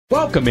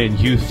Welcome in,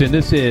 Houston.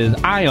 This is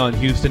Eye on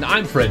Houston.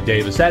 I'm Fred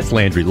Davis. That's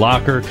Landry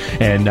Locker.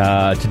 And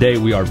today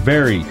we are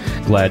very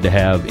glad to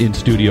have in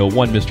studio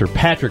one Mr.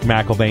 Patrick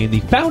McIlvain, the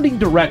founding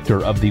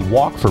director of the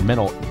Walk for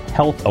Mental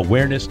Health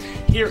Awareness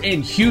here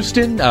in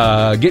Houston,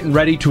 getting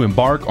ready to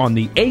embark on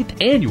the 8th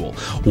annual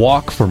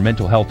Walk for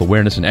Mental Health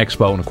Awareness and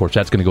Expo. And, of course,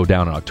 that's going to go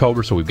down in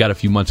October, so we've got a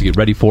few months to get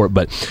ready for it.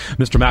 But,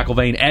 Mr.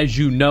 McIlvain, as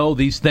you know,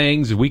 these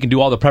things, we can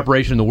do all the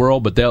preparation in the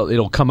world, but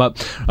it'll come up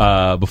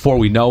before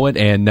we know it.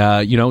 And,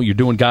 you're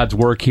doing God's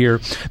work here.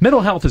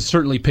 Mental health has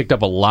certainly picked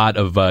up a lot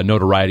of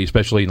notoriety,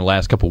 especially in the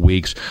last couple of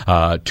weeks.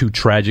 Too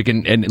tragic.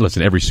 And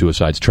listen, every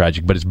suicide's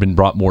tragic, but it's been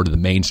brought more to the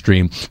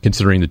mainstream,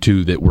 considering the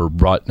two that were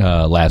brought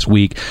last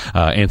week.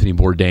 Anthony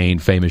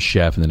Bourdain, famous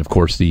chef, and then, of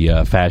course,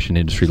 the fashion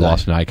industry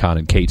lost an icon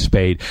in Kate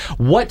Spade.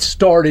 What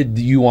started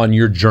you on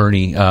your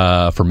journey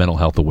for mental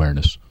health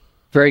awareness?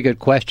 Very good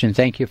question.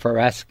 Thank you for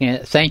asking.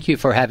 Thank you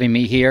for having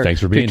me here.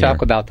 Thanks for being to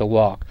talk about the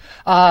walk.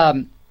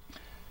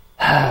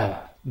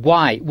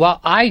 Why?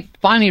 Well, I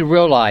finally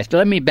realized,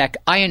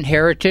 I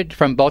inherited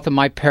from both of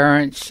my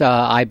parents,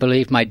 I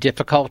believe, my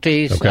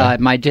difficulties. Okay.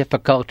 My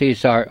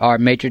difficulties are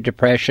major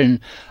depression,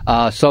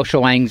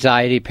 social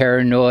anxiety,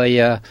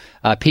 paranoia,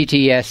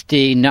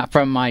 PTSD, not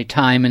from my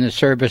time in the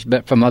service,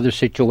 but from other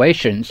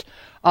situations.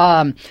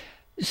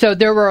 So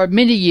there were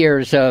many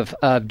years of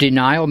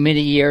denial, many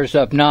years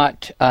of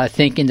not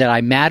thinking that I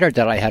mattered,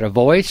 that I had a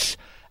voice.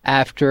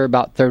 After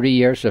about 30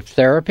 years of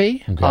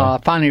therapy,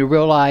 finally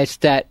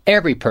realized that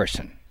every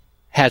person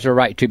has a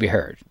right to be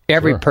heard.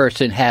 Every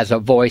person has a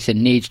voice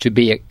and needs to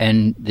be,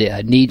 and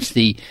needs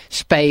the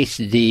space,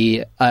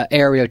 the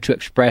area to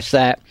express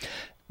that.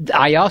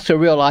 I also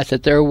realized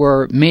that there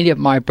were many of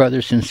my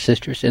brothers and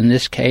sisters, in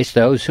this case,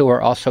 those who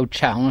are also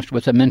challenged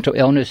with a mental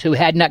illness, who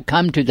had not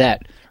come to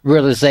that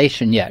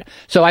realization yet.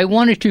 So I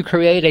wanted to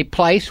create a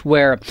place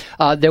where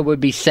there would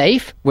be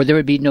safe, where there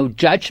would be no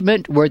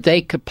judgment, where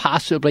they could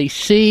possibly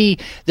see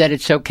that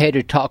it's okay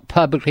to talk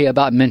publicly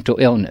about mental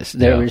illness.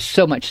 There is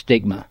so much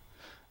stigma,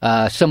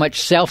 so much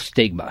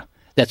self-stigma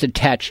that's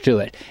attached to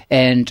it.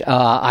 And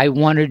I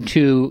wanted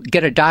to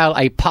get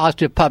a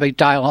positive public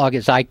dialogue,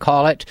 as I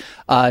call it,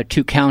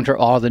 to counter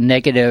all the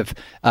negative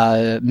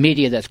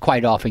media that's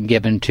quite often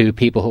given to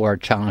people who are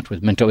challenged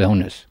with mental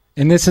illness.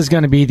 And this is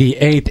going to be the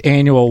 8th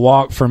annual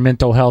Walk for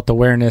Mental Health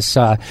Awareness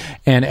and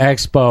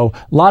Expo.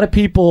 A lot of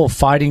people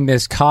fighting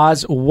this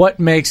cause. What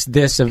makes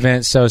this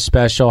event so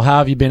special? How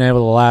have you been able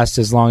to last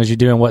as long as you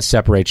do, and what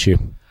separates you?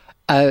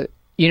 I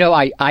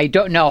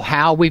don't know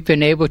how we've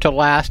been able to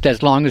last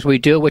as long as we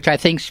do, which I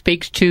think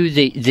speaks to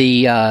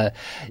the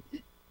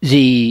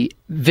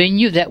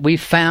venue that we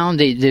found,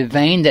 the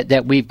vein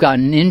that we've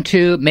gotten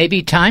into,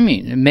 maybe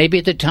timing. Maybe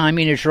the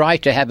timing is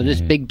right to have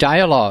this big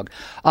dialogue.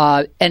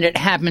 And it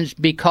happens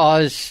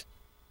because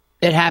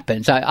it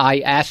happens. I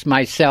asked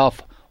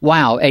myself,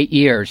 wow, 8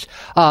 years.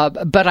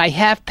 But I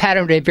have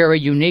patterned a very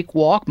unique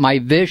walk. My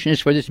vision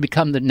is for this to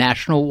become the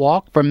national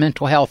walk for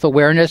mental health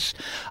awareness.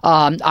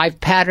 I've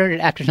patterned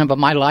it after some of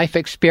my life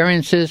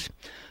experiences.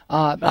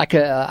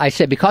 I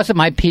said, because of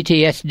my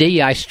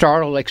PTSD, I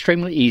startle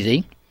extremely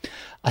easy.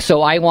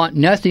 So I want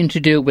nothing to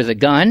do with a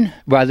gun,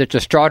 whether it's a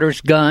starter's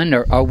gun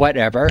or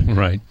whatever.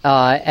 Right.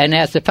 And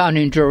as the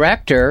founding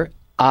director,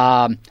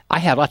 I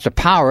have lots of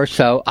power,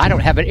 so I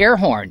don't have an air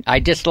horn. I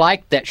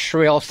dislike that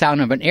shrill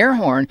sound of an air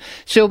horn,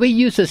 so we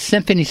use a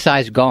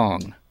symphony-sized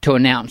gong to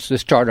announce the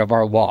start of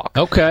our walk.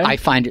 Okay. I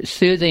find it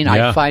soothing.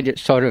 Yeah. I find it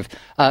sort of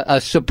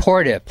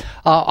supportive.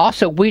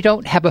 Also, we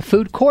don't have a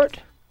food court.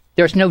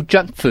 There's no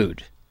junk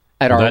food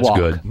at our walk.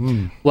 That's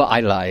good. Well, I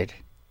lied.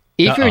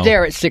 If you're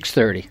there at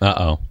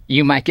 6:30,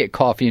 you might get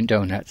coffee and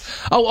donuts.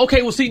 Oh,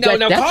 okay. Well, see, now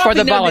that's coffee, for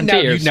the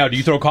volunteers. Now, do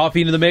you throw coffee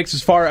into the mix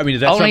is that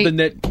Only something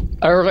that...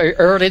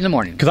 Early in the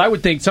morning. Because I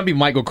would think some people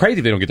might go crazy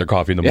if they don't get their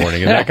coffee in the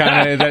morning. Is that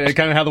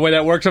kind of how the way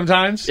that works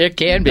sometimes? It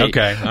can be.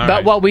 Okay. All but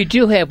right. what we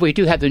do have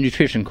the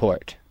nutrition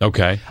court.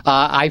 Okay.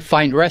 I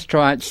find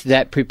restaurants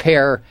that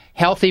prepare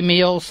healthy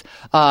meals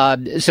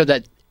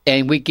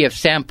and we give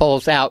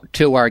samples out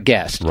to our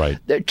guests. Right.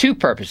 There are two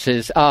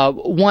purposes.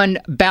 One,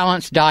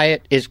 balanced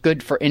diet is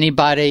good for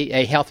anybody,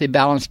 a healthy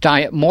balanced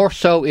diet, more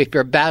so if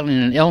you're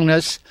battling an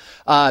illness,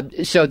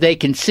 so they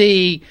can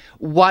see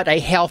what a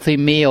healthy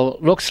meal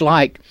looks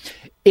like.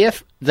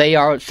 If they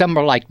are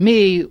someone like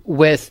me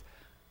with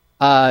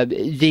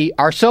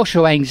our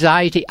social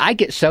anxiety, I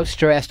get so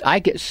stressed, I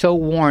get so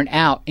worn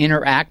out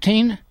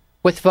interacting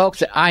with folks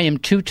that I am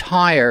too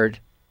tired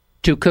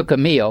to cook a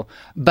meal.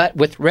 But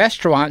with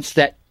restaurants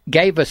that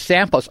gave us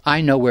samples,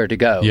 I know where to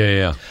go.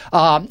 Yeah.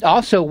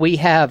 Also, we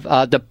have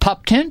the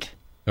pup tent.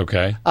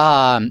 Okay.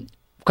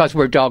 Because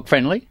we're dog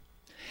friendly.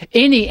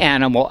 Any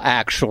animal,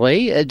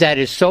 actually, that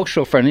is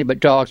social friendly, but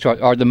dogs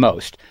are the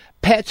most.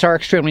 Pets are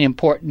extremely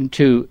important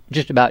to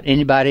just about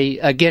anybody.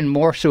 Again,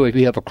 more so if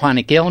you have a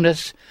chronic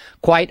illness.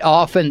 Quite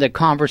often, the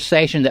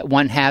conversation that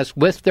one has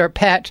with their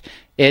pet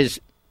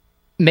is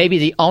maybe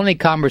the only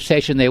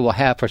conversation they will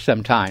have for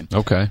some time.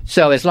 Okay.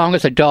 So as long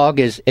as a dog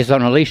is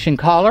on a leash and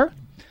collar,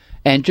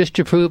 And just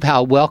to prove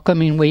how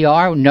welcoming we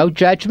are, no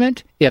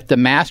judgment. If the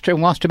master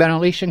wants to be on a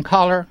leash and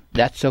collar,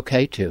 that's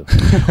okay too.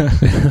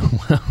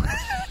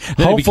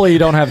 Hopefully you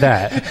don't have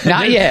that.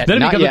 Not yet.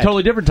 Then it becomes a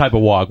totally different type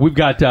of walk. We've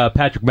got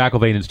Patrick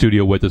McIlvain in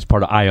studio with us,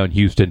 part of Ion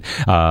Houston,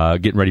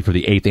 getting ready for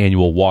the 8th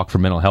annual Walk for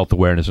Mental Health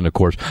Awareness. And, of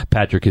course,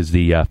 Patrick is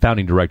the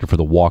founding director for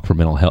the Walk for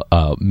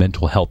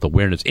Mental Health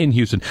Awareness in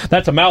Houston.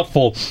 That's a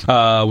mouthful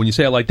when you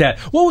say it like that.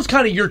 What was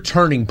kind of your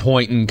turning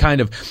point and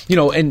kind of,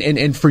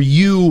 and for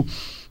you,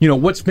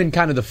 what's been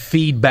kind of the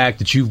feedback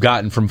that you've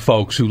gotten from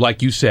folks who,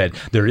 like you said,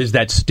 there is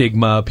that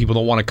stigma. People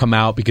don't want to come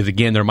out because,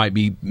 again, they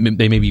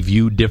may be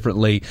viewed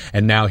differently.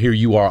 And now here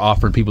you are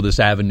offering people this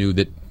avenue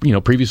that,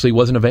 previously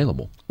wasn't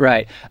available.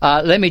 Right.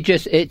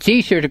 It's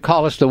easier to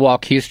call us the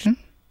Walk Houston.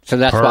 So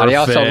that's why I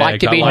also like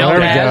to be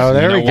known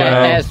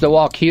as the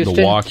Walk Houston.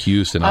 The Walk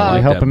Houston. I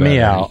like helping that me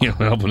out.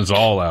 Helping us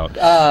all out.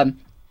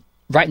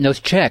 Writing those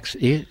checks,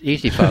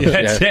 easy, folks.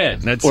 That's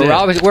it.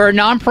 We're a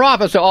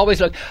nonprofit, so always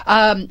look.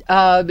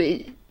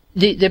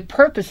 The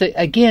purpose,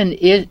 again,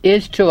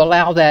 is to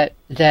allow that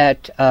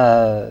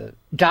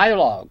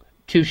dialogue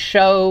to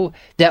show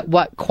that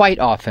what quite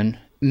often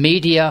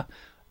media,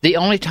 the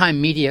only time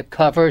media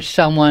covers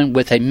someone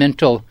with a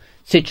mental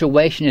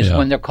situation is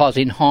when they're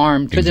causing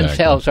harm to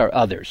themselves or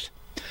others.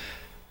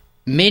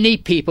 Many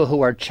people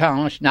who are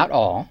challenged, not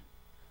all,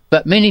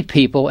 but many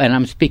people, and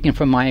I'm speaking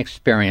from my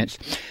experience,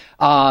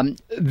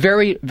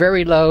 very,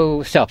 very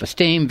low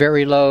self-esteem,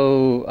 very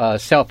low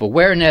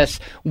self-awareness.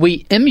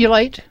 We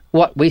emulate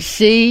what we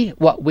see,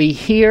 what we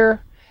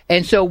hear,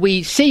 and so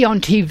we see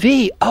on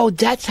TV,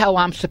 that's how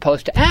I'm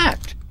supposed to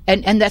act.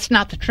 And that's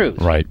not the truth.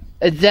 Right.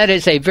 That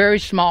is a very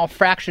small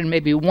fraction,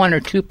 maybe 1 or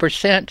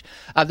 2%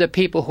 of the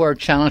people who are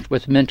challenged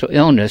with mental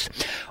illness.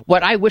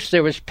 What I wish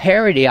there was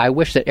parity. I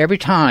wish that every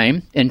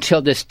time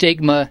until the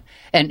stigma,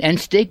 and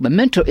stigma,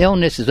 mental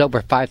illness is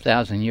over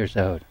 5,000 years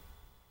old.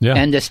 Yeah.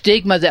 And the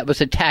stigma that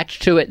was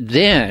attached to it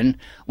then,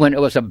 when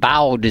it was a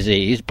bowel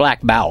disease,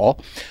 black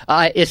bowel,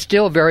 is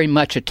still very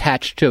much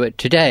attached to it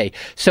today.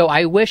 So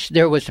I wish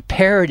there was a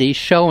parity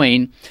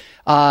showing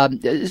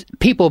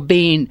people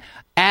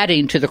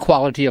adding to the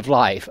quality of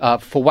life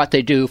for what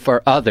they do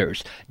for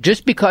others.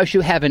 Just because you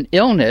have an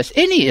illness,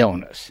 any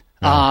illness,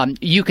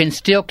 you can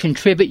still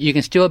contribute, you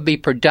can still be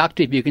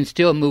productive, you can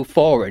still move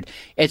forward.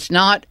 It's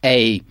not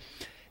a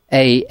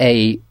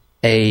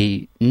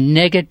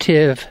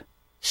negative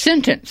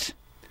sentence.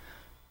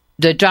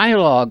 The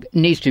dialogue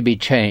needs to be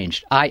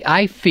changed.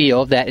 I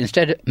feel that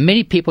instead of,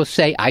 many people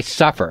say, I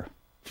suffer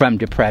from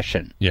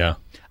depression. Yeah.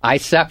 I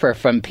suffer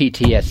from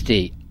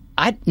PTSD.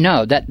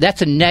 No,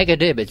 that's a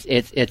negative.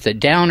 It's a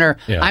downer.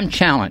 Yeah. I'm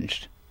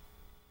challenged.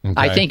 Okay.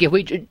 I think if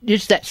we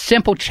just that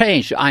simple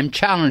change I'm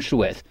challenged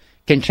with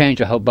can change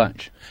a whole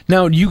bunch.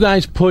 Now, you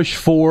guys push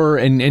for,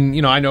 and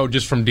I know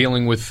just from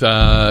dealing with,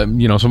 some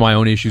of my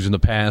own issues in the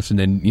past and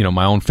then,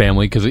 my own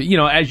family, because,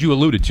 as you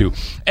alluded to,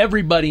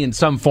 everybody in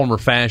some form or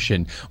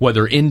fashion,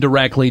 whether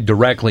indirectly,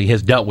 directly,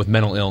 has dealt with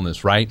mental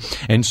illness, right?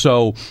 And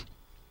so,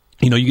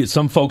 you get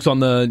some folks on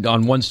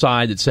one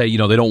side that say,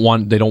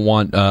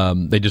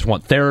 they just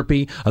want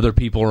therapy. Other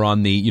people are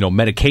on the,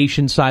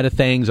 medication side of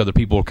things. Other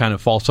people kind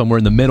of fall somewhere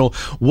in the middle.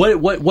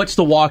 What's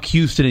the Walk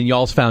Houston and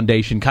y'all's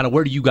foundation? Kind of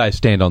where do you guys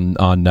stand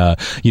on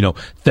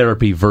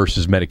therapy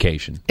versus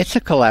medication? It's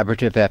a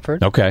collaborative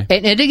effort. Okay.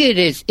 And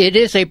it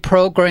is a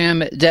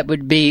program that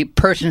would be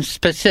person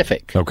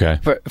specific. Okay.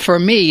 For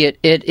me, it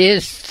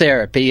is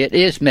therapy. It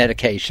is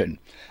medication.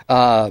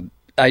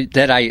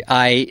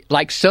 I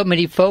like so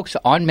many folks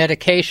on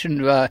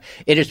medication,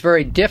 it is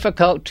very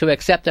difficult to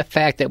accept the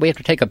fact that we have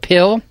to take a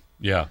pill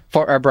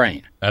for our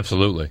brain.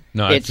 Absolutely.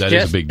 No, that just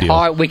is a big deal.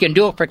 Hard. We can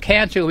do it for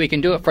cancer, we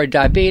can do it for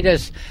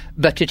diabetes,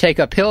 but to take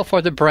a pill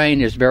for the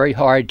brain is very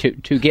hard to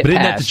get past. But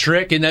isn't that the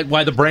trick? Isn't that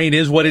why the brain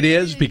is what it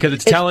is? Because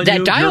it's telling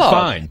you dialogue.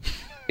 You're fine.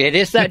 It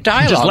is that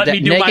dialogue. Just let me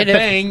do my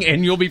thing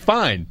and you'll be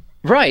fine.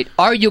 Right.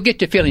 Or you'll get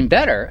to feeling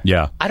better.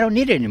 Yeah. I don't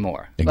need it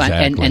anymore.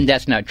 Exactly. And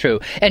that's not true.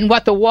 And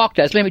what the walk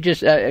does, let me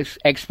just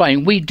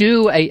explain. We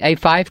do a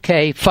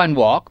 5K fun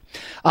walk.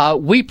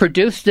 We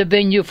produce the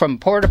venue from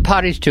porta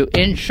potties to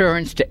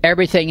insurance to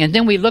everything. And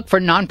then we look for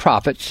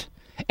nonprofits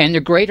in the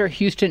greater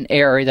Houston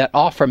area that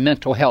offer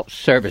mental health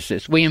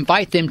services. We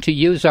invite them to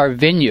use our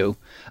venue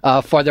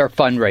for their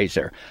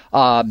fundraiser.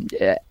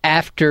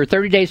 After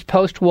 30 days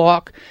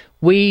post-walk,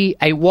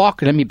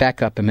 let me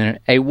back up a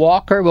minute. A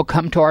walker will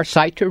come to our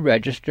site to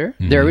register.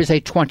 Mm-hmm. There is a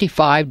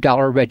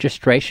 $25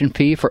 registration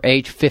fee for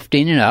age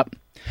 15 and up.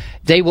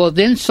 They will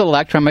then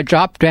select from a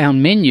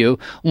drop-down menu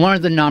one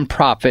of the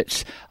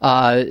nonprofits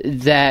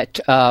that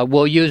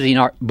will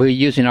be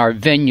using our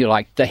venue,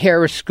 like the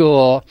Harris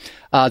School,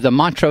 the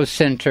Montrose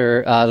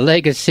Center,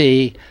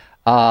 Legacy,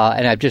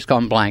 and I've just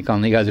gone blank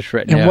on the others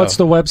right now. And what's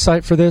the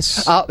website for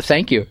this?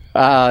 Thank you.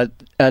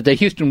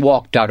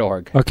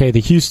 TheHoustonWalk.org. Okay,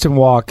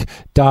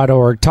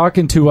 TheHoustonWalk.org.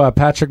 Talking to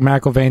Patrick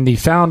McIlvain, the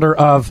founder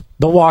of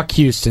the Walk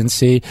Houston.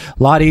 See,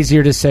 a lot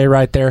easier to say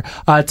right there.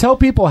 Tell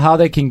people how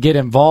they can get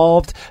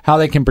involved, how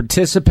they can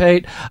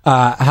participate,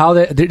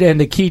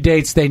 and the key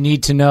dates they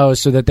need to know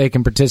so that they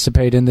can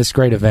participate in this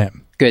great event.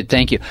 Good,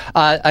 thank you.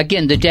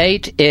 Again, the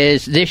date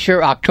is this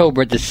year,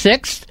 October the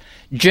 6th.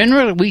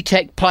 Generally, we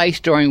take place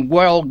during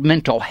World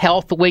Mental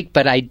Health Week,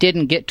 but I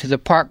didn't get to the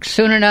park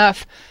soon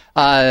enough.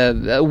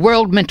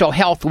 World Mental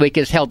Health Week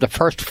is held the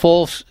first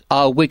full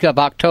week of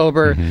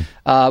October.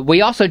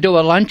 We also do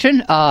a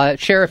luncheon.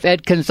 Sheriff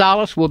Ed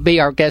Gonzalez will be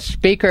our guest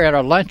speaker at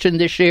our luncheon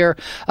this year.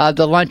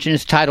 The luncheon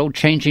is titled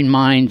Changing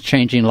Minds,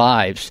 Changing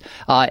Lives.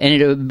 And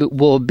it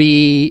will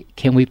be,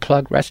 can we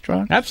plug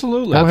restaurant?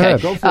 Absolutely. Okay.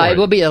 Go for it. It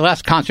will be at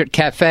Les Concert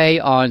Cafe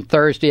on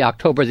Thursday,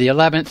 October the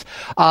 11th.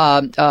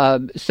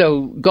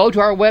 So go to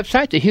our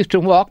website,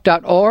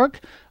 thehoustonwalk.org.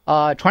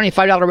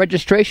 $25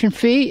 registration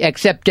fee,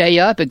 except day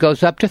up. It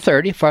goes up to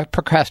 $30 for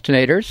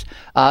procrastinators.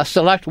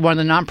 Select one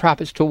of the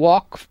nonprofits to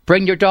walk.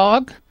 Bring your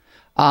dog.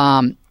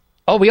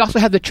 We also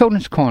have the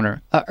Children's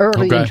Corner,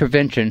 early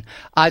intervention.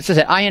 As I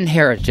said, I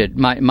inherited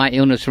my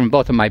illness from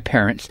both of my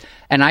parents,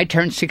 and I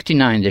turned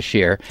 69 this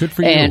year. Good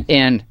for you. And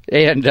in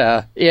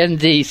the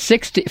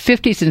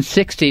 50s and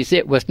 60s,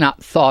 it was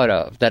not thought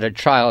of that a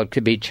child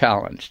could be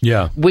challenged.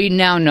 Yeah. We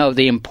now know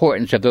the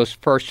importance of those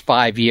first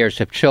 5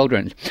 years of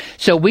children.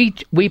 So we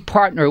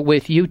partner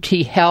with UT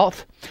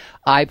Health.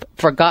 I've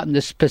forgotten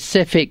the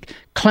specific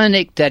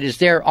clinic that is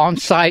there on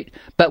site,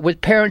 but with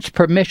parents'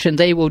 permission,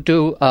 they will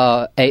do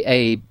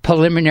a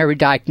preliminary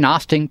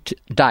diagnostic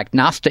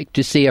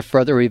to see if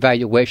further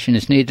evaluation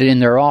is needed in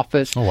their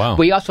office. Oh, wow.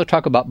 We also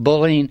talk about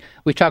bullying.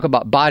 We talk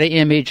about body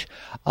image.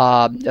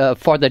 For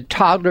the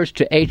toddlers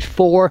to age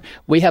 4,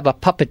 we have a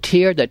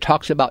puppeteer that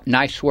talks about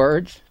nice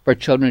words for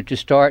children to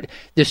start.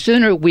 The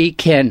sooner we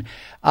can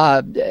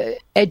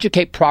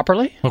educate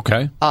properly,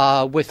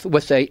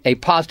 with a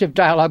positive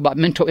dialogue about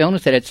mental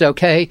illness, that it's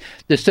okay,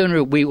 the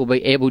sooner we will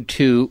be able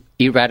to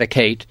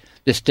eradicate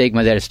the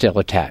stigma that is still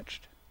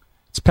attached.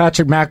 It's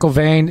Patrick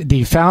McIlvain,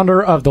 the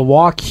founder of The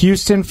Walk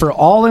Houston. For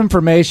all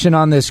information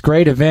on this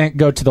great event,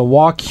 go to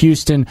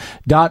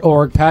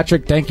thewalkhouston.org.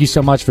 Patrick, thank you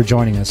so much for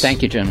joining us.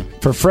 Thank you, Jim.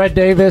 For Fred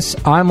Davis,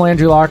 I'm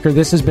Landry Locker.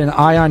 This has been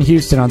Eye on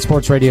Houston on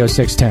Sports Radio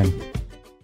 610.